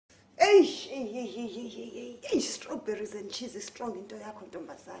Strawberries and cheese is strong into yakho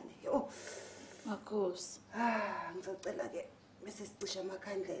ntombazane. Yo. Makhosi. Ngizocela ke bese sicisha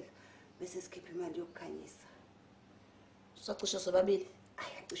amakhandlela bese sikhipha imali yokukhanyisa. Sacisha sobabili.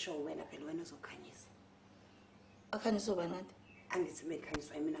 Ayacisha wena phela wena uzokhanyisa. Akhanyisa banandi. Angithi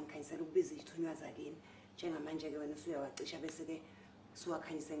mekhanyiswa mina ngikhanyisela ukubiza ithunywa zakini. Njengamanje ke wena usuyawacisha bese ke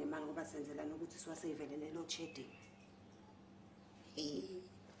siwakhanyise ngemali ngoba senzelana ukuthi siwasevele ne-load shedding.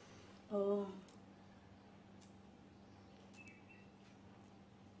 Oh.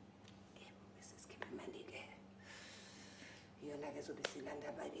 Bese sikhipha imali ke. Yona ke zobe silanda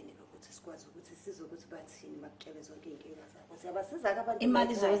abakini ukuthi sikwazi ukuthi sizokuthi bathini makutshele zonke inkinga zakho. Siyabasiza ke abantu.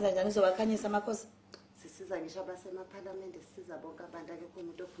 Imali izowenza njani izobakhanyisa Makhosi? Sisiza ngisho abasemaphalamende sisiza bonke abantu akekho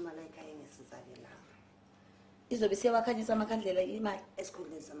umuntu ophuma la ekhaya ngesiza ke la. Izobe siyawakhanyisa amakhandlela imali.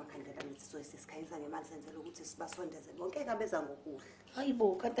 Esikhundleni samakhandlela lethi sikhanyisa ngemali senzela ukuthi sibasondeze bonke kabeza ngokuhle.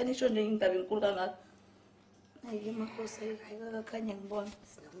 Hayibo kantanisho nje indaba enkulu kangaka. Hayi Makhosi ayikakhanya ngibona.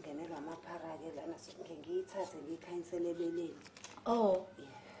 Sinokungenelwa amaphara ke lana sonke ngiyithathe ngikhanyisele ebeleni. Oh.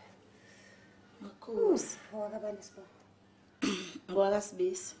 Makhosi. Wakabani sibo?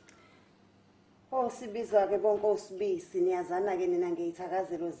 Ngwakasibisi. Oh sibiza ke bonke osibisi niyazana ke nina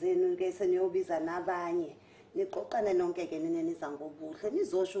ngeyithakazelo zenu ke seniyobiza nabanye. Niqoqane nonke ke nina niza ngobuhle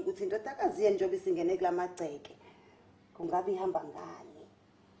nizosho ukuthi indodakazi yenu njobe singene kulamagceke. Kungabe ihamba ngani?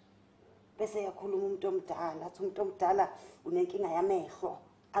 Bese yakhuluma umuntu omdala, athi umuntu omdala unenkinga yamehlo.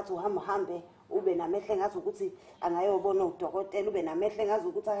 Athi uhambe ube namehlo engazi ukuthi angayobona udokotela, ube namehlo engazi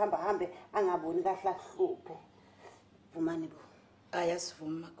ukuthi ahambe angaboni kahle ahluphe. Vumani bo.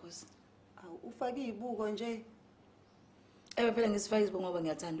 Ayasivuma Makhosi. Ufake izibuko nje. Phela ngisifaka isibuko ngoba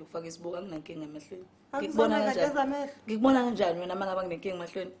ngiyathanda ukufaka isibuko anginankinga emehlweni. Ngikubona kanjani? Ngikubona kanjani wena mangaba nginenkinga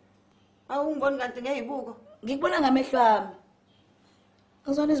emehlweni? Awungiboni kanti ngezibuko? Ngikubona ngamehlo ami.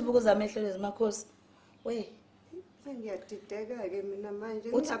 Ngizona izibuko zamehlo lezi Makhosi. We, sengiyadideka ke mina manje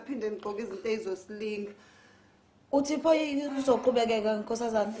ngiyaphinde ngigqoke izinto ezosilinga. Uthi pho uzoqhubekeka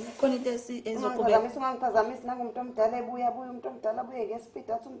nkosazana khona into ezoqhubeka. Ungangiphazamisi nangumuntu omdala ebuya umuntu omdala abuye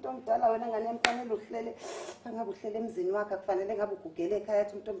ngespeed athi umuntu omdala wena ngane emfanele uhlele angabe uhlele emzini wakhe kufanele ngabe ugugele ekhaya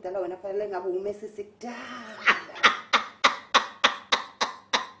athi umuntu omdala wena kufanele ngabe umesisi kudala.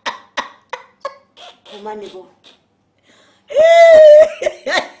 Umani bo.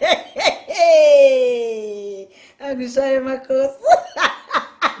 Angishaye Makhosi.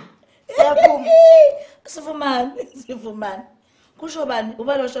 Sifumani. Kusho bani?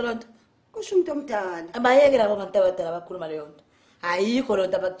 Ubalosho lonto. Kusho umuntu omdala. Abayeke labo bantu abadala abakhuluma leyo nto. Ayikho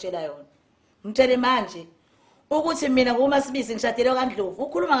lonto abakutshela yona. Ngitshele manje ukuthi mina nguma sibisi ngishadile kaNdlovu.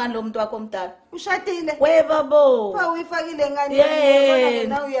 Ukhuluma ngani lo muntu wakho omdala? Ushadile? We babo. Pha uyifakile ngani yona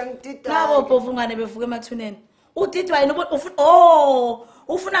nawe uyangidida. Nabo bovungane bevuka emathuneni. Udidwa yini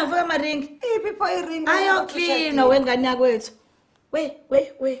ufuna ngifake amaringi? Iphi pho iringi? Ayo clean wengane yakwethu. We.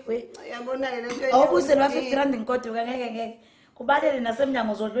 Uyabona ke lento awubuyise lo 50 rand ngikodwa ngeke. Kubalele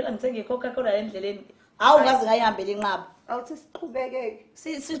nasemnyango zodlula ngithenge iCoca-Cola endleleni. Awungazi ngayihambe lenqaba. Awuthi siqhubeke.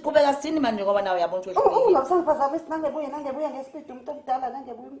 Siqhubeka sithini manje ngoba nawe uyabona ukuthi ungasangiphazamisi nangebuye ngespeed umuntu omdala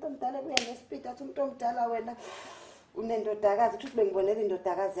umuntu omdala ebuye ngespeed athi umuntu omdala wena unendodakazi ukuthi bengibonela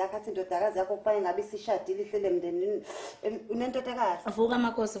indodakazi yakhe athi indodakazi yakho kufanele ngabe isishadile ihlele emndenini unendodakazi. Vuka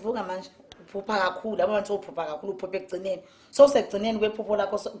Makhosi vuka manje uphupha kakhulu abantu uphupha kakhulu uphupha ekugcineni so sekugcineni kwephupho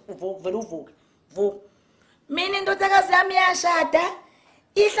lakho vele uvuke vuka. Mina indodakazi yami yashada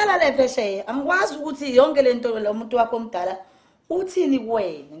ihlala lephesheya angikwazi ukuthi yonke lento lo muntu wakho omdala uthini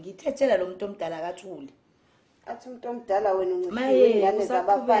kuwena ngithethela lo muntu omdala akathuli athi umuntu omdala wena uncishwe ingane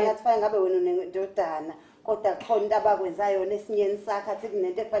zabafana athi fanele ngabe wena unendodana kodwa khona into abakwenzayo yona esinyeni sakhe athi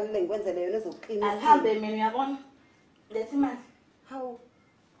kunento efanele ngikwenzele yona ezokuqinisa ahambe mina uyabona lethi manje hawu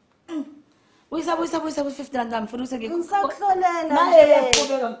uyisa 50 rand ngifuna ukuthi ngisakuhlolela maye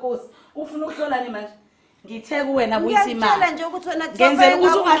uyaqhubeka Nkosi ufuna ukuhlolani manje ngithe kuwena buyisa imali ngiyatshela nje ukuthi wena ngenzela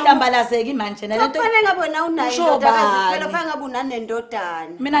ukuthi ungahlambalazeki manje nalento kufanele ngabe wena unayo indodakazi kufanele fanele ngabe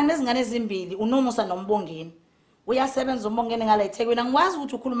unanendodana mina nginezingane ezimbili unomusa nombongeni uyasebenza umbongeni ngala eThekwini ngikwazi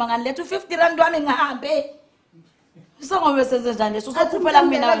ukuthi ukhuluma ngani lethu 50 rand wami ngahambe Isongobe senze njani leso usokhuphela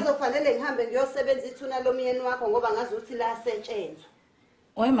kumina wena kuzofanele ngihambe ngiyosebenza ithuna lomyeni wakho ngoba ngazi ukuthi la sentshenzwa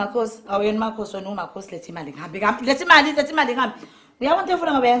Oy Makhosi awuyena Makhosi wena uMakhosi lethi imali ngihambe lethi imali ngihambe uyabona into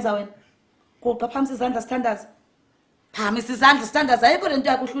efuna ngabe yenza wena kuqa phamsi izandla standards phamsi izandla standards ayikho lento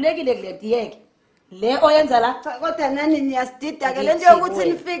yakho uhlulekile kule diyeke le oyenza la kodwa nani niyasidida ke lento yokuthi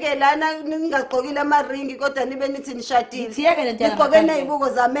nifike lana ningagqokile amaringi kodwa nibe nithi nishadile ngiyeke lento yakho nigqoke nezibuko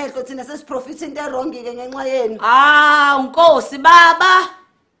zamehlo thina sesiprofit into wrong ke ngenxa yenu Nkosi baba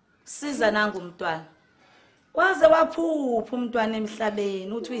siza nangu umntwana waze waphupha umntwana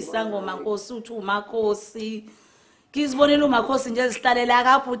emhlabeni uthi uyisangoma Nkosi uthi uMakhosi ngizibonela uMakhosi nje ezihlalela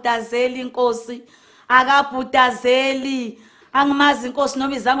akabhudazeli inkosi akabhudazeli angimazi inkosi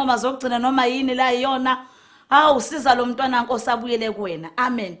noma izangoma zokugcina noma yini la iyona usiza lo mntwana Nkosi abuyele kuwena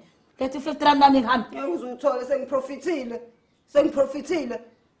amen lethi 50 rand nami ngihambe Ngizuthola sengiprofitile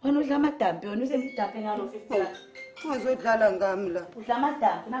wena udla amadampi wena usemdampi ngalo 50 rand ungazodlala ngami la udla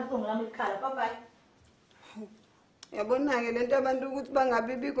amadampi nakuthonga lami ikhala bye bye. Yabona-ke lento abantu ukuthi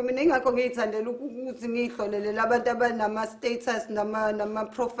bangabi bikho mina ingakho ngiyithandela ukuthi ngiyihlolele labantu abanama-status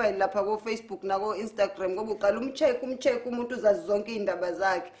nama-profile lapha ko-Facebook nako-Instagram ngoba uqala umcheck umuntu uzazi zonke iy'ndaba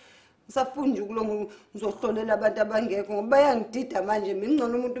zakhe ngisafuni nje ukulo ngizohlolela abantu abangekho ngoba bayangidida manje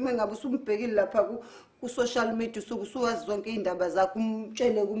ngingcono umuntu uma ngabe usumbhekile lapha ku-social media usuwazi zonke iy'ndaba zakhe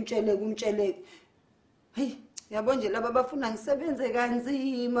umtsheleke heyi yabo nje laba bafuna ngisebenze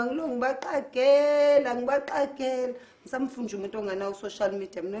kanzima ngilo ngibaqagela ngisamfunda umuntu onganawo social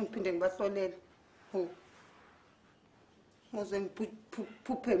media mina ngiphinde ngibahlolele ngoze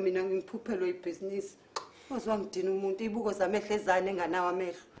ngiphuphe mina ngiphuphelwe ibhizinisi ozwa ngidina umuntu ibuko zamehlo ezane enganawo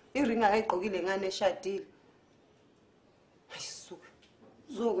amehlo iringa ayigqokile ngane eshadile ayisuka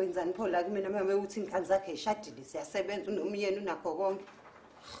uzokwenzani pho la kumina mama uthi ingane zakhe eshadile siyasebenza unomyeni unakho konke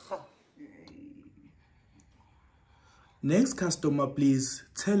Next customer, please.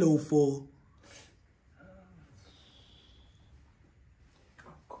 Tell 04.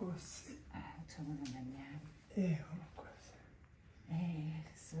 Makhosi. Uthokoza ngani? Makhosi.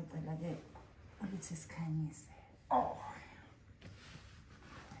 Sizocela ke ukuthi sikhanyise.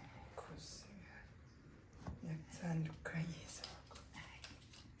 Makhosi. Ngiyakuthanda ukukhanyisa.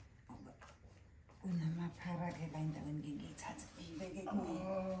 Unamaphara ke la endaweni ngiyithatha ngibeke kimi.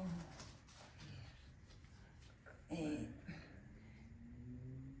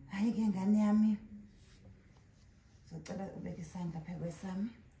 Hayi-ke ngane yami ngizocela ubeke isandla phezu kwesami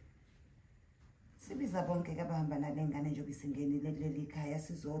sibiza bonke ke abahamba nale ngane njengoba isingenile kuleli khaya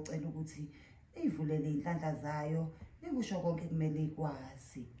sizocela ukuthi ivulele inhlanhla zayo nikusho konke kumele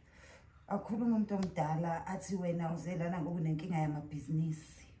ikwazi akhuluma umuntu omdala athi wena uzelana ngoba unenkinga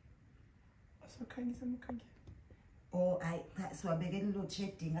yamabhizinisi Asokhanyisa umkhanya. hayi siwabekela load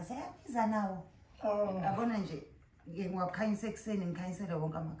shedding aseyabiza nawo abona nje ngiwakhanyisa ekseni ngikhanyisela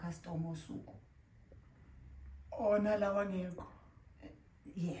wonke ama-customer osuku Nalawa ngekho.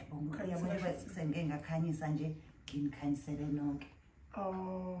 yebo ngiyabona sengike ngakhanyisa nje nginikhanyisele nonke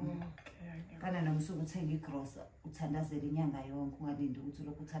Okay. kana noma usuku uthenga igrosa uthandazela inyanga yonke ungalindi ukuthi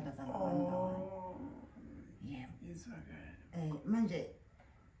lokhu uthandaza ngabantu yebo Izwakala. manje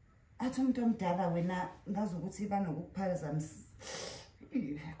athi umuntu omdala wena ngazi ukuthi banokukuphazamisa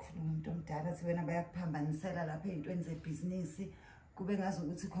khona umuntu omdala athi wena bayakuphambanisela lapha ey'ntweni zebhizinisi kube ngazi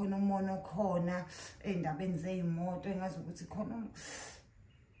ukuthi khona umono khona ey'ndabeni zey'moto engazi ukuthi khona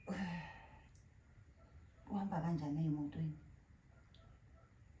uhamba kanjani ey'motweni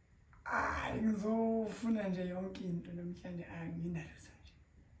Ngizofuna nje yonke into namhlanje anginalutho nje.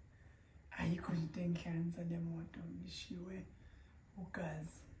 Ayikho into engihlanganisa nemoto ngishiwe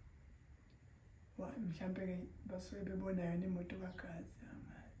ugazi. Mhlambe ke basuke bebona yona imoto kagazi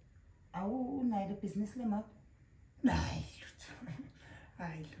amazi. awunayo le bhizinisi lemoto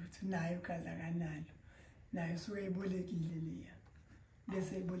Hayi lutho nayo ugazi akanalo. Nayo suke ibolekile leya.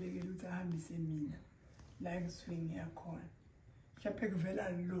 Bese ibolekile ukuthi ahambise mina la ngisuke ngiyakhona. Mhlambe kuvela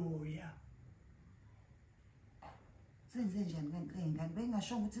loya. senze njani kanti ngane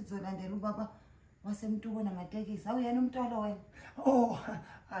bengasho ukuthi kuzolandela ubaba wasemtuko namatekisi awuyena umntolo wena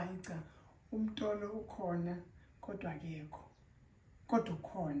Hayi cha. Umntolo ukhona kodwa akekho. Kodwa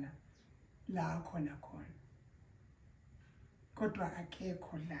ukhona la khona. Kodwa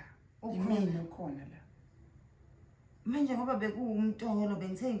akekho la. Imina ukhona la. manje ngoba bekuwumntolo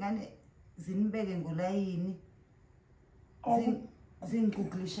bengithe ingane zinibeke ngolayini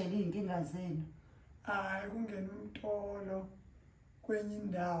zingiguglishele iy'nkinga zenu Hayi kungena umntolo kwenye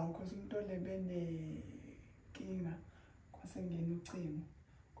indawo because umntolo ebenenkinga kwasengena ucingo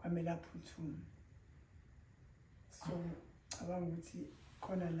kwamele aphuthume. So cabanga ukuthi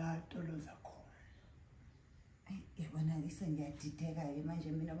khona la tolo zakhona. yabona ngiyadideka-ke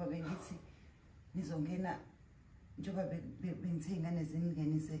manje mina baba bengithi nizongena njengoba bengithe iy'ngane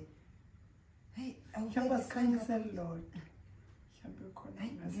zingingenise heyi Mhlawumbe sikhanyise lodwa. Mhlawumbe khona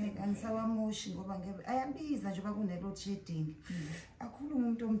angisawamoshi ngoba ayabiza njengoba kune-load shedding akhuluma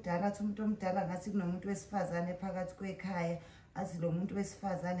umuntu omdala athi umuntu omdala ngathi kunomuntu wesifazane phakathi kwekhaya athi lo muntu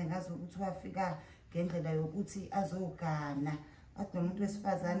wesifazane ngazi ukuthi wafika ngendlela yokuthi azogana athi lo muntu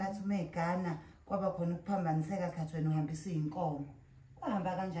wesifazane athi uma egana kwaba khona ukuphambaniseka khathi wena uhambisa iy'nkomo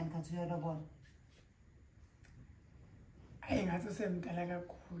kwahamba kanjani khathi uyolobola hayi ngathi usemdala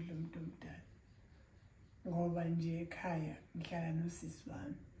kakhulu umuntu omdala ngoba nje ekhaya ngihlala nosisi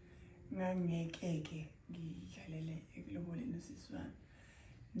wami ngangekeke ngidlalele ekuloboleni nosisi wami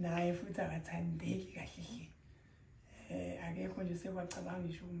naye futhi akathandeki kahle akekho nje sekwacabanga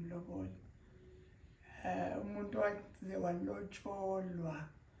ngisho umlobola umuntu waze walotsholwa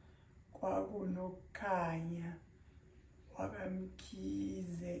kwakunokukhanya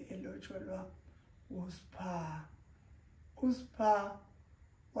wakamkhize elotsholwa uSipha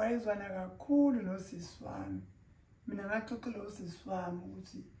wayezwana kakhulu nosisi wami mina ngaxoxela usisi wami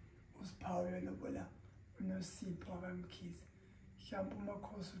ukuthi uSipha uyolobola uNosipho wakamkhize mhlawumbe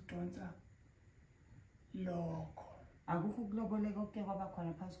uMakhosi udonsa lokho akukho ukuloboleka okuke kwaba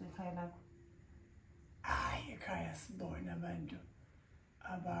khona phansi kwekhaya lakho hayi ekhaya sibona abantu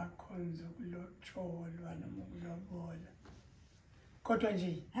abakhonza ukulotsholwa noma ukulobola kodwa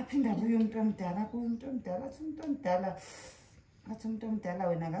nje aphinda kuyo umuntu omdala athi umuntu omdala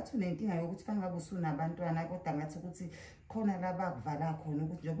wena ngathi unenkinga yokuthi fangabe usunabantwana kodwa ngathi ukuthi khona laba kuvala khona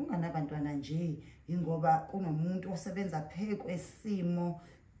ukuthi nje kunganabantwana nje ingoba kunomuntu osebenza phekwesimo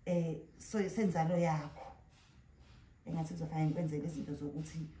senzalo yakho engathi kuzofanele ngikwenzele izinto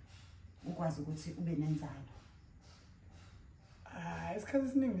zokuthi ukwazi ukuthi ube nenzalo isikhathi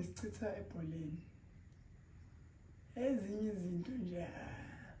esiningi sichitha ebholeni ezinye izinto nje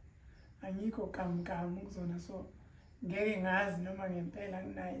angikho kamkamu kuzona so ngeke ngazi noma ngempela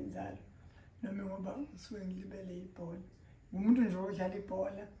nginayo inzalo noma ngoba ngisuke ngilibele ibhola umuntu nje odlala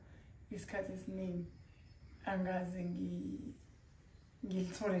ibhola isikhathi esiningi angaze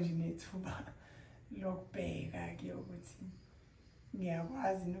ngilithole nje nethuba lokubheka ke ukuthi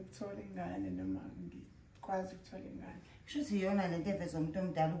ngiyakwazi nokuthola ingane noma ngikwazi ukuthola ingane kushuthi iyona lento evezwa umuntu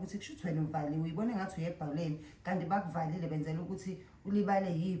omdala ukuthi kushuthi wena uvaliwe uyibone ngathi uyebhaleni kanti bakuvalile benzela ukuthi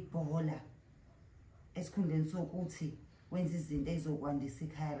ulibale yibhola esikhundleni sokuthi wenza izinto ezizokwandisa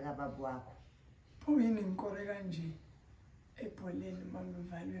ikhaya likababa wakho phuyini ngikore kanje ebholeni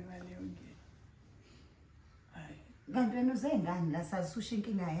mangivaliwe ngaleyo ngene hayi kanti wena uzengani la sazisusha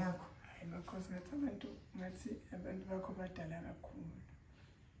inkinga yakho Makhosi ngathi abantu bakho badala kakhulu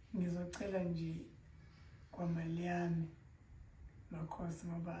ngizocela nje kwamali yami Makhosi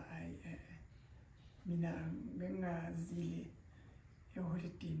ngoba mina bengazile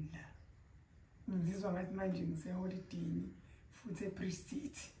eholidini la ngizizwa ngathi manje ngiseholidini futhi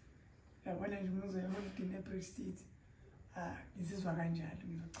ePrestige yabona nje ngizwe eholidini ePrestige ngizizwa kanjalo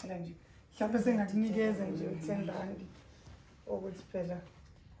ngizocela nje mhlawumbe sengakunikeza nje u10 ukuthi phela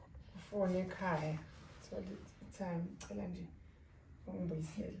ufone ekhaya thola time cela nje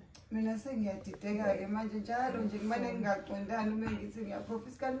ungibuyisela mina sengiyadideka ke manje njalo nje kumane ngingaqondani uma ngithi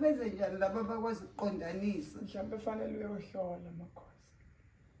ngiyaprofisa kanti benze njani laba bakwazi ukuqondanisa mhlawumbe fanele uyohlola Makhosi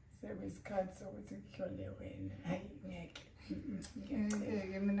sekuyisikhathi sokuthi ngihlole wena hayi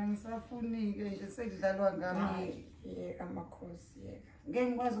ngeke mina ngisafunike nje sekudlalwa ngami yeka Makhosi yeka ngeke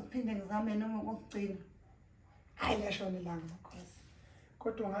ngikwazi ukuphinde ngizame noma kokugcina hayi lashona ilanga Makhosi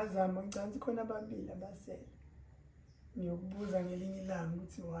kodwa ungazama ngicela khona ababili abasele ngiyokubuza ngelinye ilanga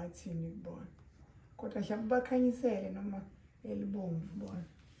ukuthi wathini kubona kodwa mhlawumbe bakhanyisele noma elibomvu bona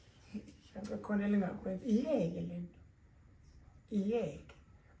mhlawumbe khona lingakwenza iyeke lento iyeke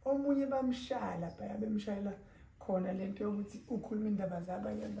omunye bamshala phaya bemshayela khona lento yokuthi ukhuluma indaba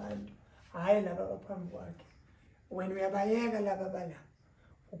zabanye abantu hayi laba abaphambi kwakhe wena uyabayeka laba bala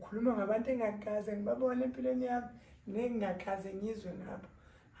ukhuluma ngabantu engakaze ngibabona empilweni yami nengakaze ngizwe ngabo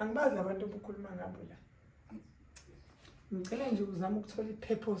angibazi labantu obukhuluma ngabo la ngicela nje uzama ukuthola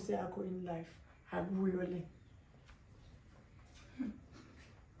ipurpose yakho in life akuyo le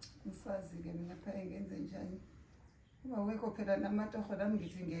ngisazi-ke mina phela ngenze njani uba wekho phela namatoho nami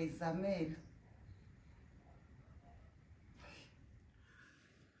ngithi ngiyayizamela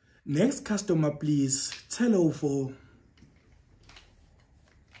Next customer, please. Tell her for.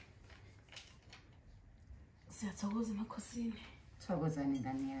 Siyathokoza Makhosini. Thokozani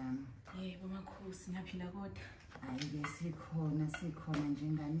ngani yami. Yebo Makhosi ngiyaphila kodwa. Hayi sikhona nje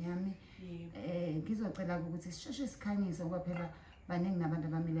ngani yami. Ngizocela ukuthi sisheshe sikhanyise ngoba phela baningi nabantu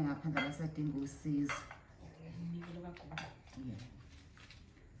abamile ngaphandle abasadinga usizo. Ngikelo kagogo. Yebo.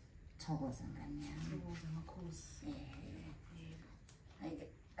 Thokoza ngani yami. Thokoza Makhosi. Hayi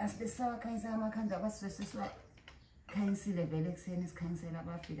asibesawa khanyisa amakhanda abasiswa khanyisile vele ekseni sikhanyisela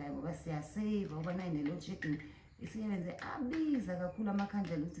abafikayo ngoba siyasave ngoba nayi nelogic isiyenze abiza kakhulu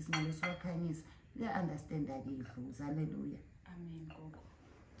amakhandlela ukuthi singabe siwakhanyisa liya-understanda kidlozi haleluya Amen gogo.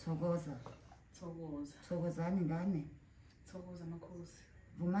 Thokoza thokozani ngane Thokoza Makhosi.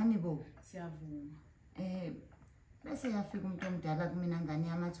 Vumani bo Siyavuma. Bese yafika umuntu omdala kumina ngane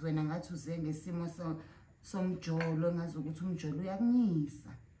yami athi wena ngathi uze ngesimo somjolo engazi ukuthi umjolo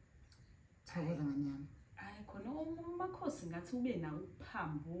uyakunyisa. Thokoza nganyama. Hayi khona uMakhosi ngathi ube nawo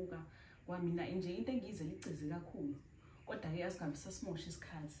ukuphambuka kwamina nje into engiyizela iceze kakhulu. Kodwa ke asingabe sasimosha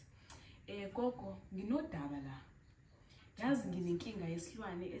isikhathi. Gogo nginodaba la. Yazi nginenkinga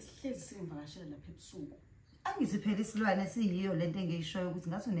yesilwane esihlezi singivakashela lapha ebusuku. Angithi phela isilwane siyiyo lento engiyishoyo ukuthi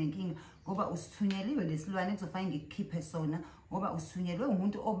ngathi unenkinga ngoba usithunyeliwe lesilwane kuzofanele ngikukhiphe sona ngoba usithunyelwe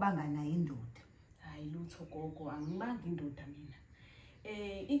umuntu obanga naye indoda. Hayi lutho gogo angibanga indoda mina.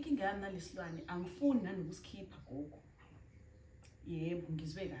 Inkinga yami nalesilwane angifuni nanokusikhipha gogo. Yebo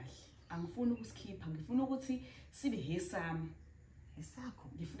ngizwe kahle. Angifuni ukusikhipha, ngifuna ukuthi sibe hesami. Esakho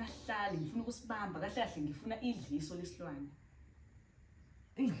Ngifuna sihlale, ngifuna ukusibamba kahle kahle, ngifuna idliso lesilwane.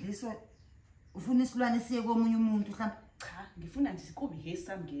 idliswa ufuna isilwane siye komunye umuntu mhlawumbe. Cha, ngifuna nje kube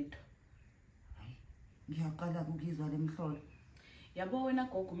hesami ngedwa. Ngiyaqala ukuzwa lemhlolo. Yabo wena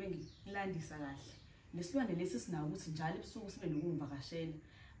gogo mengilandisa kahle. Lesilwane lesi sinawo ukuthi njalo ebusuku sibe nokungivakashela.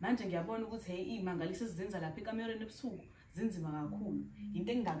 Manje ngiyabona ukuthi hey imangaliso esizenza lapha ekamereni ebusuku zinzima kakhulu.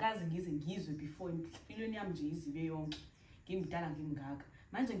 Into engingakazi ngize ngizwe before empilweni yami nje izibe yonke. Ngimdala ngimngaka.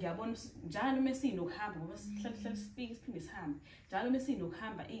 Manje ngiyabona njalo mesinokuhamba ngoba sihlala sifike siphinde sihambe. Njalo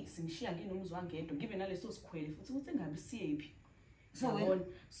mesinokuhamba singishiya nginomuzwa wangedwa ngibe naleso sikhwele futhi ukuthi engabe siyephi.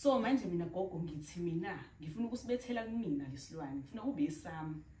 So manje mina gogo ngithi mina ngifuna ukusibethela kumina lesilwane. Ngifuna kube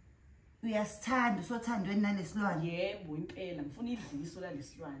esami. Uyasithanda usothandweni nalesilwane? Yebo impela ngifuna idliso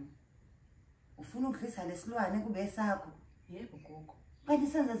lalesilwane. Ufuna ukudlisa lesilwane kube esakho? Yebo gogo. Kanti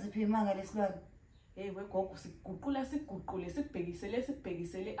senza ziphi imanga lesilwane? We gogo siguqule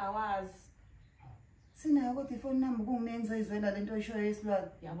sibhekisele awazi. Sinayo kodwa ifoni nami kungimenza izwela lento oyishoyo yesilwane.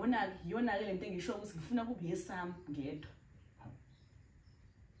 Yabona-ke iyona ke lento engisho ukuthi ngifuna kube esami ngedwa.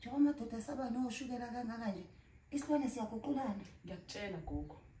 Njengoba amadoda asaba noshukela kangaka nje, isilwane siyaguqulana. Ngiyakutshela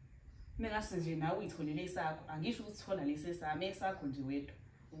gogo. Mengase nje nawe uyitholele esakho, angisho ukuthi thola lesi esami, esakho nje wedwa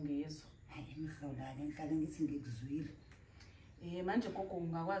ungezwa. Hayi emhlola ke ngihlale ngithi ngikuzwile. Manje gogo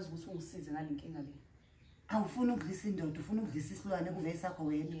ungakwazi ukuthi ungisize ngalenkinga le. Awufuna ukudlisa indoda, ufuna ukudlisa isilwane kube esakho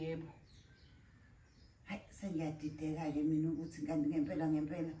wena? Yebo. Hayi sengiyadideka ke mina ukuthi kanti ngempela.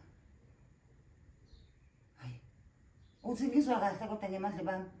 Hayi. Uthi ngizwa kahle kodwa ngemadle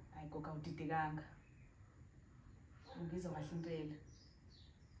bami. Hayi gogo awudidekanga. Ungizwa kahle impela.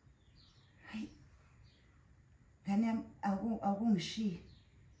 Hayi. Ngani akungishiya.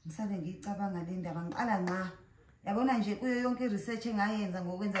 Ngisale ngicabanga le ndaba ngiqala nqa. Yabona nje kuyo yonke research engayenza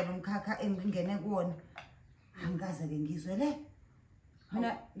ngokwenza lo mkhakha engingene kuwona. Angikaze ke ngizwe le.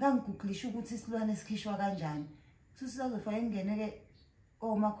 Mina ngangiguglisha ukuthi isilwane sikhishwa kanjani. Sisizofika ingene ke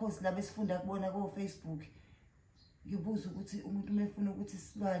Makhosi la besifunda kubona ko Facebook. Ngibuza ukuthi umuntu umefuna ukuthi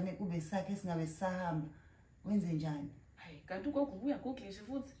isilwane kube sakhe singabe sisahamba wenze njani? Hayi kanti gogo ubuya guglisha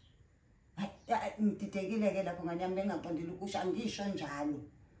futhi. Hayi ngididekile ke lapho nganyami bengaqondile ukusho angisho njalo.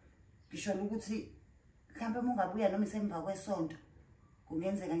 Ngisho ukuthi mhlawumbe ungabuya noma isemva kwesonto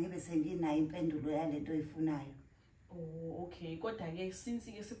kungenzeka ngibe senginayo impendulo yalento oyifunayo. Okay kodwa ke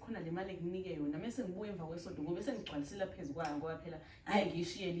since ke sikhona le mali enginike yona mase ngibuye emva kwesonto ngoba sengigcwalisela phezulu kwayo ngoba phela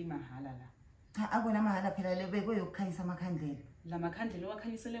ngiyishiyela imahala la. Cha akona mahala phela lebe koyokukhanyisa amakhandlela. La makhandlela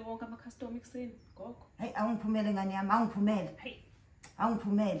owakhanyisele bonke ama-customer ekseni gogo. Hayi awungiphumele ngani yami awungiphumele. Hayi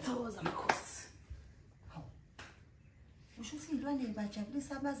awungiphumele. Thokoza Makhosi. Hawu. Usho ukuthi izilwane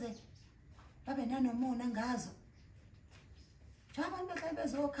bajabulisa abaze babe nanomona ngazo. Nje abantu behlale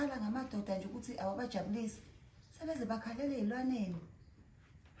bezokhala ngamadoda nje ukuthi awabajabulisi. Sebeze bakhalele izilwaneni.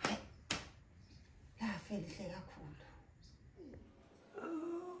 Lafelihle kakhulu.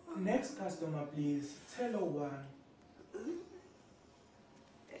 Next customer, please. Tell one.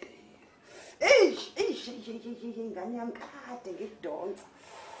 Ingane yami kade ngikudonsa.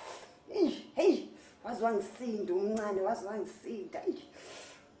 Hey, wazi wangisinda umncane, wazi wangisinda.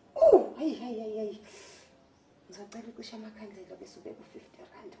 Hey. Ngizocela ukusha amakhandlela bese ube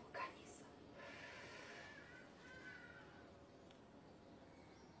ku-R50 ukukhanyisa.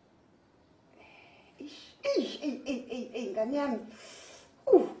 Ingane yami.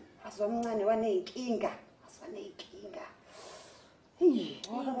 Wazi wamncane waneyinkinga. Hey,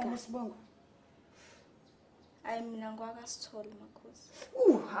 waba nesibongo. Hayi mina ngwakasithole Makhosi.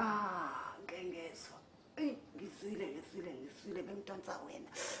 Ngengezwa. Ngizwile bengidonsa wena.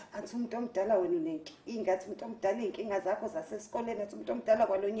 Athi umuntu omdala wena unenkinga, athi umuntu omdala inkinga zakho zasesikoleni, athi umuntu omdala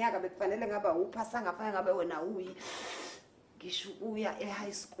kwalonyaka bekufanele ngaba uphasa ngapha ngabe wena uyi. Ngisho ukuya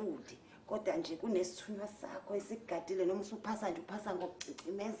e-high school. Kodwa nje kunesithunywa sakho esigadile noma usuphasa nje uphasa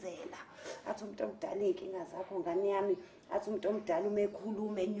ngokucicimezela. Athi umuntu omdala inkinga zakho ngani yami. Athi umuntu omdala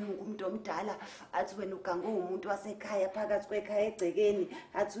umekhuluma enyungu umuntu omdala athi wena ugango umuntu wasekhaya phakathi kwekhaya egcekeni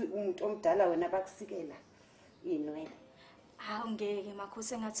athi umuntu omdala wena bakusikela inwele. Hawu ngeke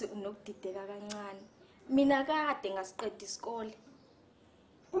Makhosi engathi unokudideka kancane. Mina kade ngasiqeda isikole.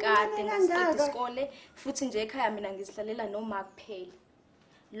 Kade ngasiqeda isikole futhi nje ekhaya mina ngizihlalela noma kuphela.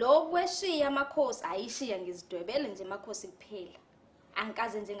 Lo kweshiya Makhosi ayishiya ngizidwebele nje Makhosi kuphela.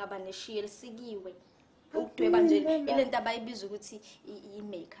 Angikaze nje ngaba neshiya elisikiwe. Ukudweba nje ilento abayibiza ukuthi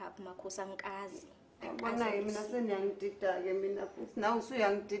i-makeup Makhosi angikazi. Bona mina seniyangidida ke mina futhi nawe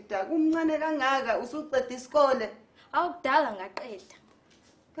usuyangidida. Kumncane kangaka usuqeda isikole. Awukudala ngaqeda.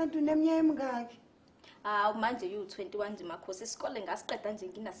 Kanti uneminyaka emingaki? Hawu manje u21 nje Makhosi isikole ngasiqeda nje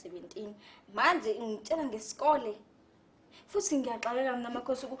ngina 17. Manje ngitshela ngesikole. Futhi ngiyaxakeka mina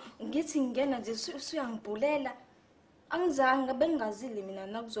Makhosi ngithi ngena nje usuyangibhulela. Angizange bengazile mina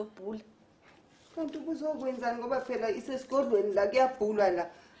nakuzobhula. Kanti kuzokwenzani ngoba phela isesikolweni la kuyabhulwa la.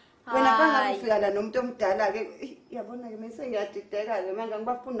 Wena bangafika la nomuntu omdala ke yabona ke mina sengiyadideka ke manje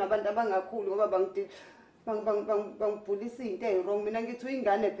ngibafuna nabantu abangakhulu ngoba bangibhulisa into eyirong. Mina ngithi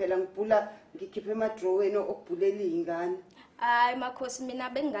uyingane phela ngibhula ngikhiphe emadrowini okubhulela izingane. Hayi Makhosi mina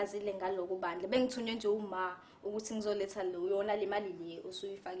bengingazile ngaloko bandle bengithunywe nje uma ukuthi ngizoletha lo yona le mali le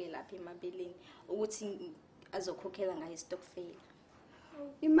usuyifake lapha emabeleni ukuthi azokhokhela ngayo istokfela.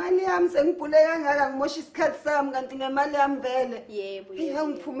 Imali yami sengibhule kangaka ngimosha isikhathi sami kanti ngemali yami vele. Yebo yebo.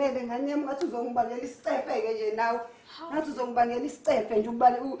 Ngiphumele ngani yami ngathi uzongibangela isicefe ke nje nawe. Ngathi uzongibangela isicefe nje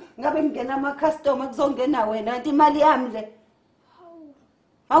ubale ngabe ngena ama customer kuzongena wena kanti imali yami le.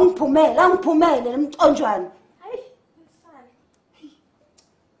 Angiphumele nemconjwana. Hayi ngisale.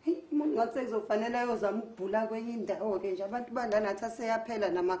 Umuntu ngathi kuzofanele ayozama ukubhula kwenye indawo ke nje abantu balana athi aseyaphela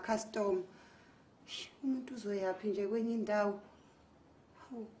nama customer. Umuntu uzoyaphi nje kwenye indawo.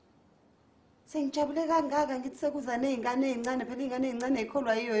 Sengijabule kangaka ngithi sekuza nezingane ezincane phela izingane ezincane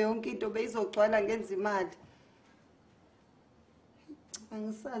ezikholwa yiyo yonke into beyizogcwala ngenza imali.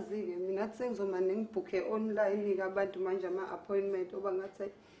 Angisazi ke mina athi sengizoma ngibhukhe online ke abantu manje ama appointment oba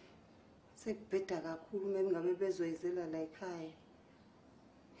ngathi sekubheda kakhulu uma ngabe bezoyizela la ekhaya.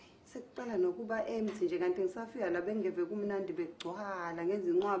 Sekuqala nokuba empty nje kanti ngisafika la bengeve kumnandi begcwala ngenza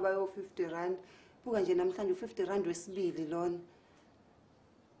inqwaba yo 50 rand. Buka nje namhlanje u50 rand wesibili lona.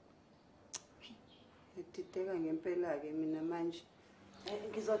 Ngidideka ngempela ke mina manje.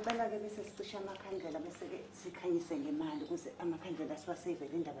 Ngizocela ke bese sicisha amakhandlela bese ke sikhanyise ngemali ukuze amakhandlela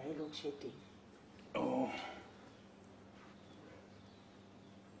siwasavele indaba ye load shedding. Oh.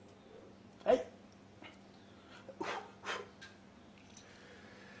 Hey.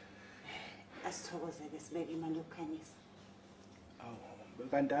 Asithokoze ke sibeke imali yokukhanyisa. Awu,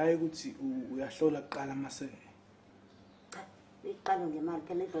 kanti hayi ukuthi uyahlola kuqala mase. Cha, iqalo ngemali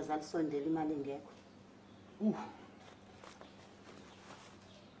phela idlozi alisondela imali engekho.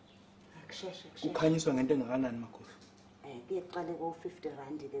 Akusheshe. Ukhanyiswa ngento engakanani Makhosi? Kuyeqale ko 50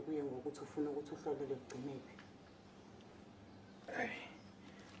 rand ke kuye ngokuthi ufuna ukuthi uhlolele ugcinephi. Hayi.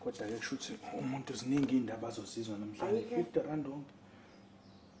 Kodwa ke kushuthi umuntu ziningi indaba azosizwa namhlanje 50 rand onke.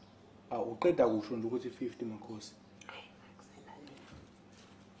 Uqeda kusho nje ukuthi 50 Makhosi.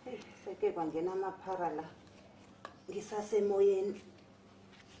 Seke kwangena amaphara la. Ngisasemoyeni.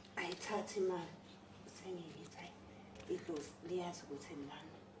 Ayithatha imali. Sengiyithi idlozi liyazi ukuthi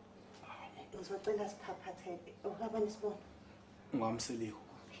ngilana. Ngizocela siphaphatheke. Ukabani sibona? Ungamseleko.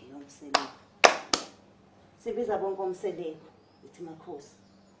 Okay, umseleko. Sibiza bonke umseleko. Ithi Makhosi.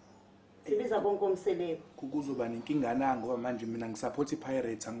 Sibiza bonke umseleko. Kuzoba nenkinga nanga ngoba manje mina ngisupport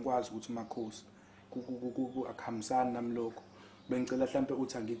iPirates angikwazi ukuthi Makhosi akuhambisani nami lokho. Bengicela mhlambe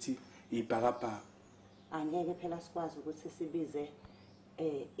uthi angithi ibhakabhaka. Angeke phela sikwazi ukuthi sibize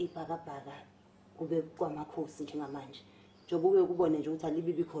ibhakabhaka kube kwaMakhosi njengamanje. Njobuke kubone nje ukuthi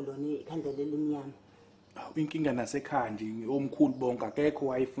alibibi colony ikhandlela elimnyama. Inkinga nasekhaya nje omkhulu bonke akekho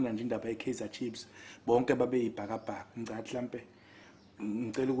wayefuna nje indaba yeKaizer Chiefs bonke babe yibhakabhaka. Ngicela mhlambe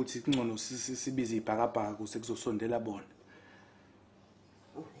ngicela ukuthi kungcono sibize ibhakabhaka kuse kuzosondela bona.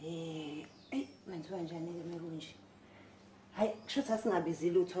 Wenziwa njani ke mekunje? Hayi, kushuthi asingabizi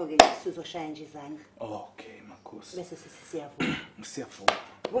lutho ke sizoshaya nje izandla. Okay Makhosi. Bese siyavuma. Siyavuma.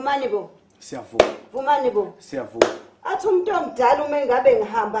 Vumani bo. Siyavuma. Vumani bo. Siyavuma. Athi umuntu omdala uma engabe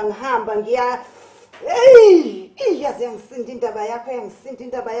ngihamba ngiya yazi yangisinda indaba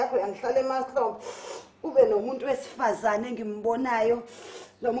yakho yangihlala emahlombe. Ube nomuntu wesifazane engimbonayo.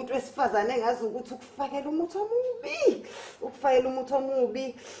 Lo muntu wesifazane engazi ukuthi ukufakela umuthi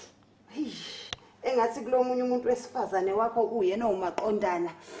omubi. Engathi kulomunye umuntu wesifazane wakho kuyena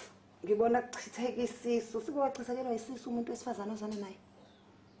umaqondana. Ngibona kuchitheka isisu. Sike wachithekelwa isisu umuntu wesifazane ozana naye.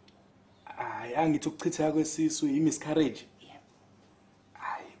 Hayi angithi ukuchitheka kwesisu imiscarriage.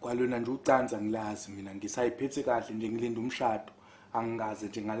 Hayi kwalona nje ucanza ngilazi mina ngisayiphethe kahle nje ngilinda umshado. Angingaze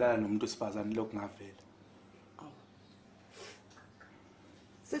nje ngalala nomuntu wesifazane lokungavela.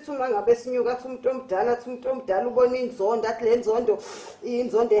 sithi uma ngabe sinyuka athi umuntu omdala ubona inzondo athi le nzondo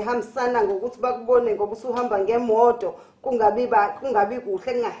inzondo ehambisana ngokuthi bakubone ngoba usuhamba ngemoto kungabi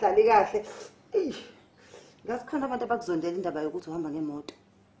kuhle kungahlali kahle. Ngathi khona abantu abakuzondela indaba yokuthi uhamba ngemoto.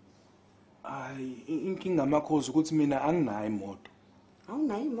 Hayi inkinga Makhosi ukuthi mina anginayo imoto.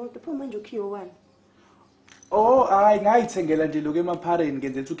 Awunayo imoto pho manje ukhiyo wani? Oh hayi ngayithengela nje lokho emaphareni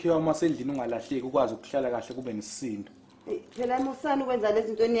ngenzela ukuthi ukhiwa uma sendlini ungalahleki ukwazi ukuhlala kahle kube nesisindo. Phela musana ukwenza lezi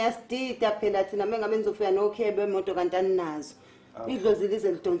zinto niyasidida phela thina mengabe nizofika nokhebe emoto kanti aninazo. Idlozi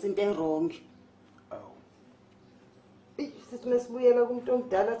lize lidonsa into errong. Sithi mesibuyela kumuntu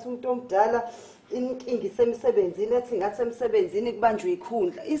omdala athi umuntu omdala inkingi isemsebenzini ethi ngathi emsebenzini kubanjwe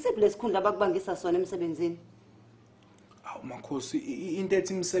ikhundla. Isiphi lesikhundla abakubangisa sona emsebenzini? Makhosi into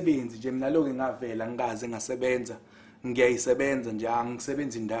ethi imisebenzi nje mina lokho ngavela ngikaze ngasebenza ngiyayisebenza nje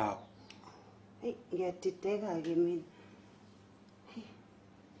angisebenzi indawo. Hey ngiyadideka ke mina.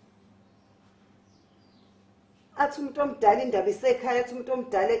 Athi umuntu omdala indaba isekhaya athi umuntu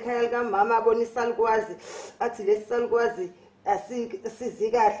omdala ekhaya lika mama abona isalikwazi athi lesisalikwazi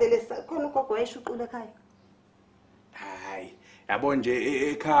asizi kahle khona ugogo wayeshuqula ekhaya. Hayi yabo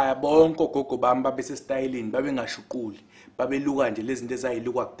nje ekhaya bonke ogogo bami babe sesitayilini babe ngashuquli babeluka nje lezi zinto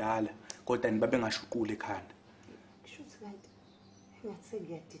ezayiluka kudala kodwa nibabe ngashuquli ekhanda. Kushuthi kanti ngathi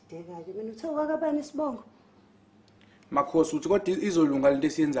ngiyadideka ke mina uthe wakabani isibongo? Makhosi uthi kodwa izolunga lento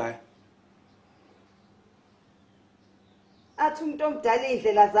esiyenzayo. Athi umuntu omdala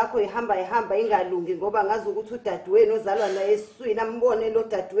indlela zakho ihamba ingalungi ngoba ngazi ukuthi udadewenu ozalwa naye esiswini ambone lo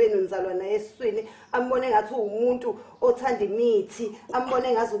dadewenu nizalwa naye esiswini ambone ngathi umuntu othanda imithi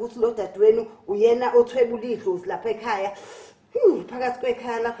ambone ngazi ukuthi lo dadewenu uyena othwebula idlozi lapha ekhaya. Phakathi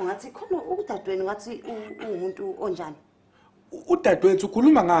kwekhaya lapho ngathi khona udadewenu ngathi umuntu onjani? Udadewethu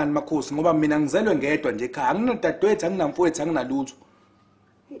ukhuluma ngani Makhosi ngoba mina ngizelwe ngedwa nje ekhaya anginodadewethu anginamfowethu anginalutho.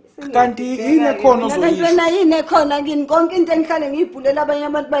 Kanti yini khona ozoyisho? Wena yini khona kini konke into engihlale ngiyibhulela abanye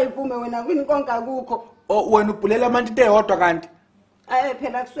abantu bayivume wena kini konke akukho. Wena ubhulela abantu into eyodwa kanti?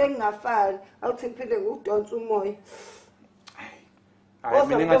 Phela kusuke ngingafani awuthi ngiphinde ngudonsa umoya. Hayi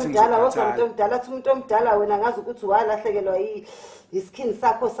mina ngathi umuntu omdala athi umuntu omdala wena ngazi ukuthi walahlekelwa isikhini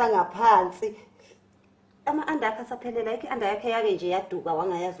sakho sangaphansi. Ama-andakhe asaphelela ikho anda yakhe yake nje yaduka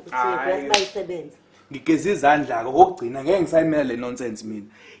wangayazi ukuthi bayisebenza. Ngigeza izandla kokugcina ngeke ngisayimela le nonsense mina.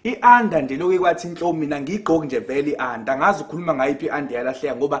 I-anda nje lokho ekwathi inhlobo mina ngigqoki nje vele i-anda ngazi ukukhuluma ngayiphi i-anda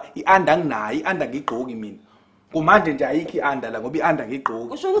yalahleka ngoba i-anda nginayo i-anda ngigqoki mina. Kumanje nje ayikho i-anda la ngoba i-anda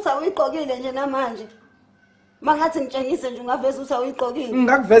ngigqoki. Usho ukuthi awuyigqokile nje namanje. Mangathi ngitshengise nje ungaveza ukuthi awuyigqokile.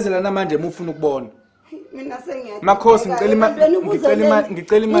 Ngingakuvezela namanje uma ufuna ukubona. Mina sengiyathi. Makhosi ngicela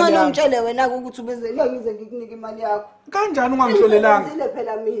imali yami. Ngitshele wena ukuthi ubeze ngize ngikunika imali yakho. Kanjani ungangihlolelanga? Ngizile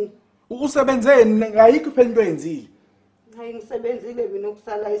phela mina. Usebenzeni ngayikho phela into oyenzile. Hayi ngisebenzile mina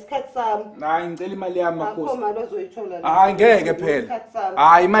ukusala isikhathi sami. Hayi ngicela imali yami Makhosi. Akho mali ozoyithola la. Hayi ngeke phela.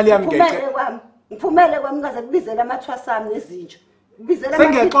 Hayi imali yami ngeke. Ngiphumele kwami ngaze kubizela amathwasa ami nezinja. Kubizela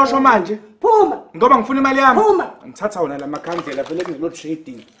sengiyaqoshwa manje. Phuma. Ngoba ngifuna imali yami. Phuma. Ngithatha wona la makhandlela vele kunelo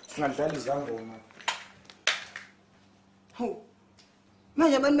shading. Singadlala izangoma.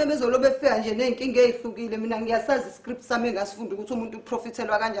 Manje abantu bebezolo befika nje nenkinga ezihlukile mina ngiyasazi iscript sami engasifunda ukuthi umuntu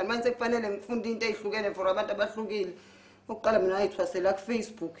uprofithelwa kanjani manje sekufanele ngifunde into ezihlukene for abantu abahlukile oqala mina ngayithwasela ku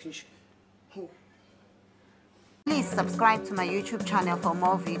Facebook nje. Please subscribe to my YouTube channel for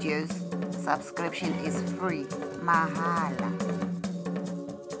more videos. Subscription is free. Mahala.